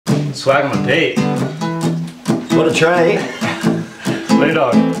Swag on the beat. What a treat. Blue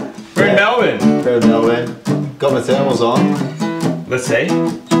Dog. We're in Melbourne. We're in Melbourne. Got my thermals on. Let's see.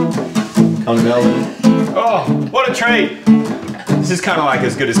 Come to Melbourne. Oh, what a treat. This is kind of like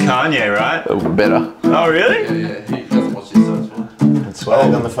as good as Kanye, right? Better. Oh, really? Yeah, he doesn't watch this, so it's fine.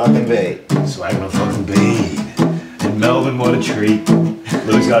 Swag on the fucking beat. Swag on the fucking beat. In Melbourne, what a treat.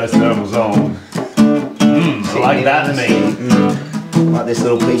 Lou's got his thermals on. I like that to me. Like this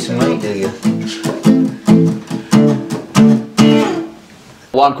little piece of meat, do you?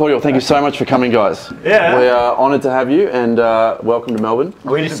 Well, I'm Cordial. Thank you so much for coming, guys. Yeah. We are honoured to have you, and welcome to Melbourne.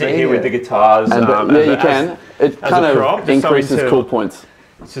 We just sit here with the guitars. And, yeah, you can. It kind of increases cool points.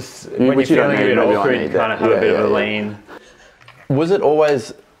 It's just when you're feeling a bit awkward, you kind of have a bit of a lean. Was it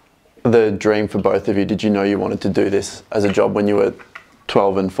always the dream for both of you? Did you know you wanted to do this as a job when you were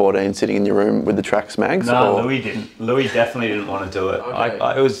 12 and 14 sitting in your room with the Tracks mags? No, or? Louis didn't. Louis definitely didn't want to do it.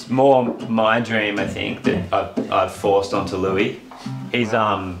 Okay. It was more my dream, I think, that I've forced onto Louis. He's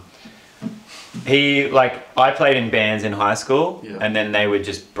I played in bands in high school, and then they would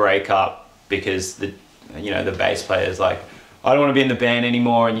just break up because the bass player's like, I don't want to be in the band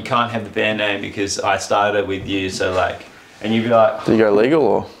anymore, and you can't have the band name because I started it with you. So like, and you'd be like, did you go legal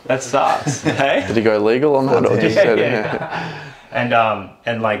or? That sucks. Hey? Did you go legal on that or just said it? Yeah.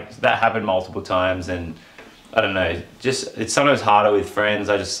 And like that happened multiple times, and I don't know, just it's sometimes harder with friends.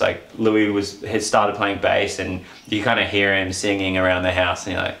 I just like Louis had started playing bass, and you kind of hear him singing around the house,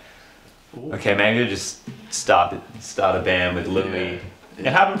 and you're like, okay, maybe we'll just start a band with Louis. Yeah.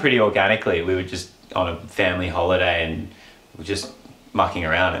 It happened pretty organically. We were just on a family holiday and we were just mucking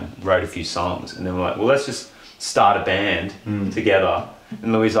around and wrote a few songs, and then we're like, well, let's just start a band together.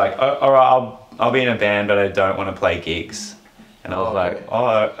 And Louis like, oh, all right, I'll be in a band, but I don't want to play gigs. And I was like,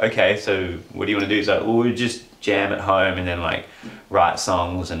 oh, okay, so what do you want to do? So well, we'll just jam at home and then like write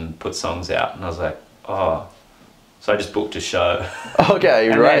songs and put songs out. And I was like, oh. So I just booked a show. Okay,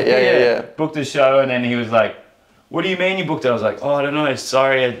 right, yeah. Booked a show, and then he was like, what do you mean you booked it? I was like, oh, I don't know,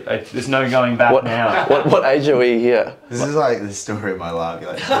 sorry, there's no going back now. What age are we here? This is like the story of my life.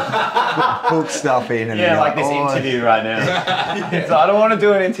 Like, book stuff in and like this interview right now. So I don't want to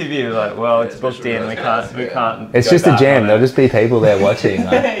do an interview. Like, well, it's booked in. We can't. It's just a jam. There'll just be people there watching.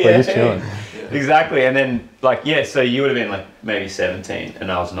 Like, we're just chilling. Exactly. And then like so you would have been like maybe 17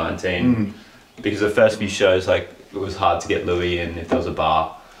 and I was 19 because the first few shows like it was hard to get Louis in if there was a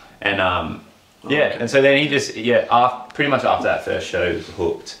bar, and and so then he just pretty much after that first show he was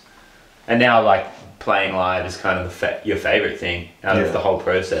hooked, and now like playing live is kind of your favorite thing out of the whole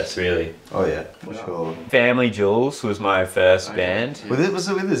process, really. Oh yeah, for sure. Family Jewels was my first band. Was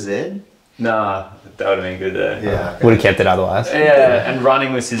it with a Z? Nah, that would have been good though. Yeah. Would have kept it otherwise. Yeah, and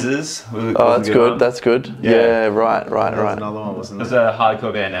Running with Scissors. That's good. That's good. Yeah, right. Another one, wasn't it? It's a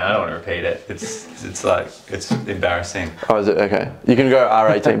hardcore band now. I don't want to repeat it. It's embarrassing. Oh, is it? Okay. You can go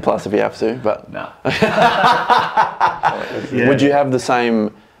R18 plus if you have to, but no. Would you have the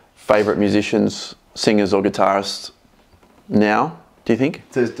same favourite musicians, singers or guitarists now, do you think?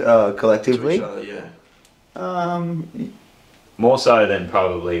 Collectively? More so than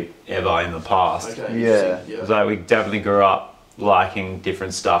probably ever in the past. Okay, yeah. It's like we definitely grew up liking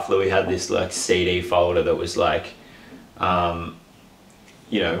different stuff. Louis had this like CD folder that was like, only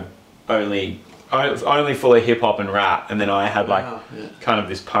full of hip hop and rap, and then I had like kind of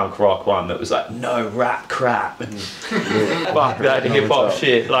this punk rock one that was like no rap crap and fuck that hip hop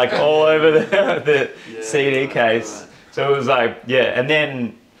shit like all over the CD case. So it was like and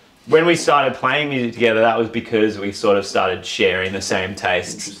then when we started playing music together, that was because we sort of started sharing the same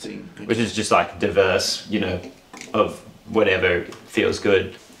tastes, which is just like diverse, of whatever feels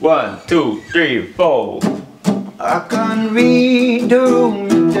good. 1, 2, 3, 4. I can read the room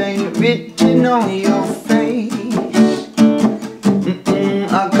that ain't written on your face.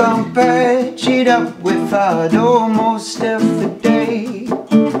 I can patch it up without almost every day.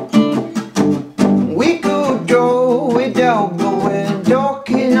 We could go without going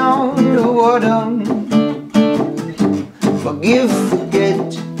talking on the water. Forgive,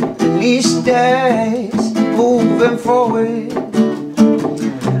 forget, release days, moving forward.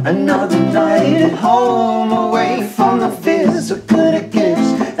 Another night at home, away from the fears. What could I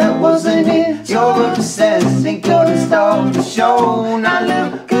guess? That wasn't it. You're obsessed and couldn't stop the show. Now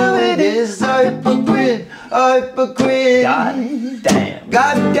look who it is, hypocrite.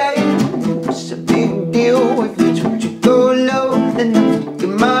 God damn. It's a big deal if you try to go low. And look at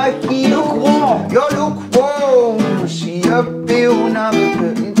my heel. You look warm. She uphill, now the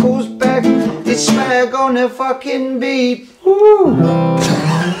curtain goes back. It's swag on wanna fucking be.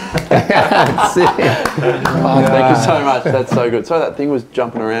 That's it. Oh, thank you so much. That's so good. So that thing was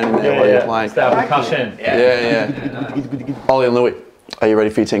jumping around in there while you're playing. It's that percussion. Yeah. Oli and Louis, are you ready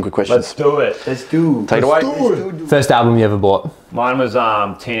for your 10 quick questions? Let's do it. Let's do. Take it away. First album you ever bought? Mine was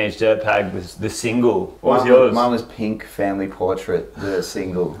Teenage Dirtbag, was the single. What was yours? Mine was Pink Family Portrait, the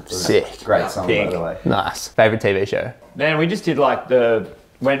single. It was Sick. a great song, Pink. by the way. Nice. Favorite TV show? Man, we just did like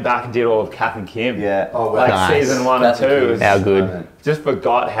went back and did all of Kath and Kim. Yeah. Oh, Like Nice. season 1 Kath and and 2. Kim. How good. Just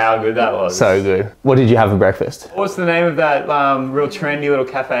forgot how good that was. So good. What did you have for breakfast? What's the name of that real trendy little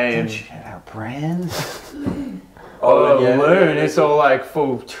cafe in Our brand. Loon? It's all like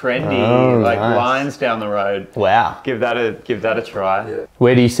full trendy, like nice. lines down the road. Wow. Give that a try. Yeah.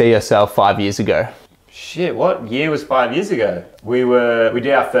 Where do you see yourself 5 years ago? Shit, what year was 5 years ago? We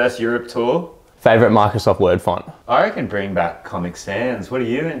did our first Europe tour. Favorite Microsoft Word font? I reckon bring back Comic Sans. What are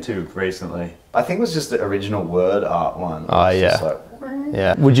you into recently? I think it was just the original word art one. Oh, It was yeah. just like,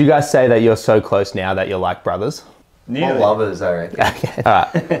 Yeah. Would you guys say that you're so close now that you're like brothers? more Nearly. lovers, I reckon. Okay. All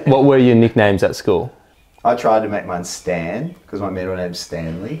right. What were your nicknames at school? I tried to make mine Stan, because my middle name's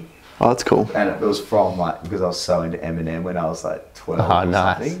Stanley. Oh, that's cool. And it was from because I was so into Eminem when I was like 12 Oh, or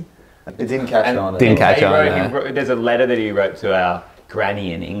nice. something. It didn't catch on. Didn't catch He on, wrote- no. he wrote- there's a letter that he wrote to our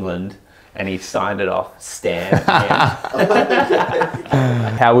granny in England, and he signed it off Stan.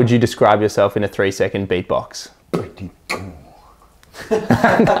 How would you describe yourself in a 3-second beatbox?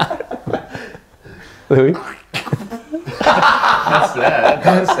 Louis? That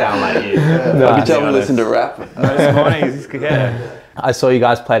does sound like you. I could tell we listen to rap. This morning, yeah. I saw you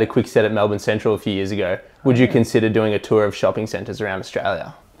guys played a quick set at Melbourne Central a few years ago. Would you consider doing a tour of shopping centres around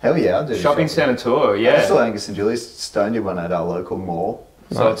Australia? Hell yeah, I'll do Shopping centre tour, I yeah. saw Angus and Julie's Stone did one at our local mall.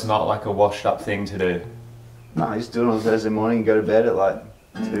 So it's not like a washed up thing to do. No, I just do it on Thursday morning and go to bed at like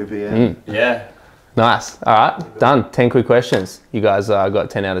 2 p.m. Yeah. Nice. All right, done. 10 quick questions. You guys got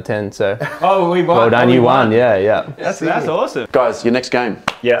 10 out of 10, so Oh, we won. well done. Oh, we You won. Yeah. That's awesome. Guys, your next game.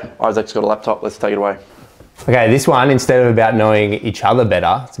 Yeah. Isaac's got a laptop. Let's take it away. Okay, this one, instead of about knowing each other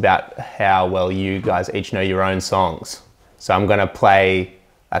better, it's about how well you guys each know your own songs. So I'm going to play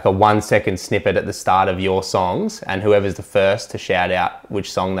like a 1-second snippet at the start of your songs, and whoever's the first to shout out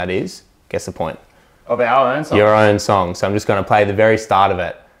which song that is gets the point. Of our own song. Your own song. So I'm just going to play the very start of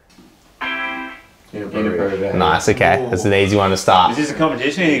it. Inappropriate. Nice, okay. That's an easy one to start. Is this a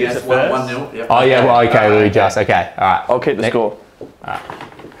competition? You get the first? 1-0. Yep. Oh yeah, well, okay, Louis just, okay, all right. I'll keep the score.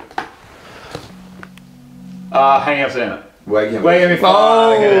 Hang up soon. Wake him. Wait,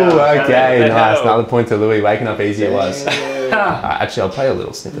 Oh, okay, The nice. hell? Another point to Louis. Waking up easy it was. Actually, I'll play a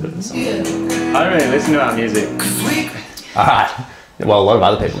little snippet of the song. I don't really listen to our music. All right. Well, a lot of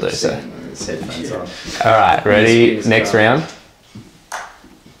other people do, so. Headphones on. All right, ready? Next round.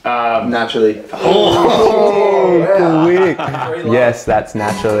 Naturally. Quick. Yes, that's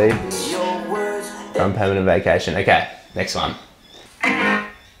Naturally from Permanent Vacation. Okay, next one.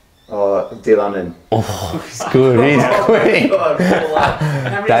 Oh, Dylan and. He's good. He's quick.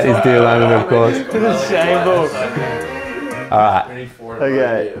 That is Dylan, of course. Shameful. All right.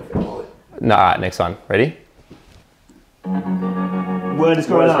 Okay. No, all right, next one. Ready? Word is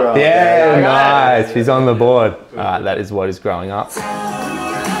growing up. Yeah, nice. He's on the board. All right, that is What Is Growing Up.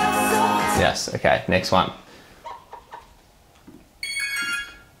 Yes, okay, next one.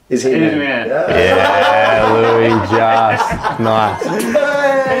 Is he? It is, man. Yeah, Louis, just nice.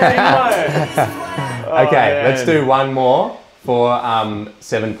 Okay, let's do one more for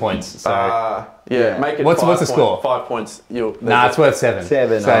 7 points. So, Yeah, make it What's 5 the score? 5 points. nah, it's worth 7.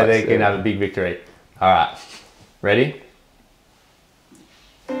 7, So nice, they can 7. have a big victory. All right, ready?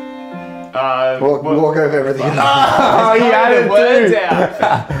 Walk over everything. Oh, you had it Words too.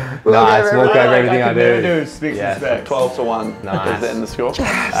 out. Nice, walk over everything I do. do. Speaks Yeah. respect. 12 to 1. Nice. Is that in the score?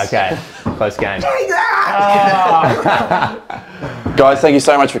 Okay, close game. Guys, thank you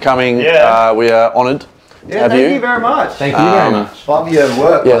so much for coming. Yeah. We are honoured to have Thank you very much. Thank you very much. Love your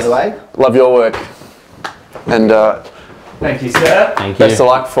work, Yes. by the way. Love your work. And Thank you, sir. Thank you. best of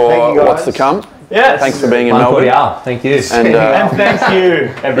luck for Thank you, what's to guys. come. Yes. Thanks for being in One Melbourne. Cordiale. Thank you. And And thank you,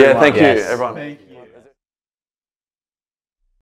 everyone. yeah, thank Yes. you, everyone. Thank you.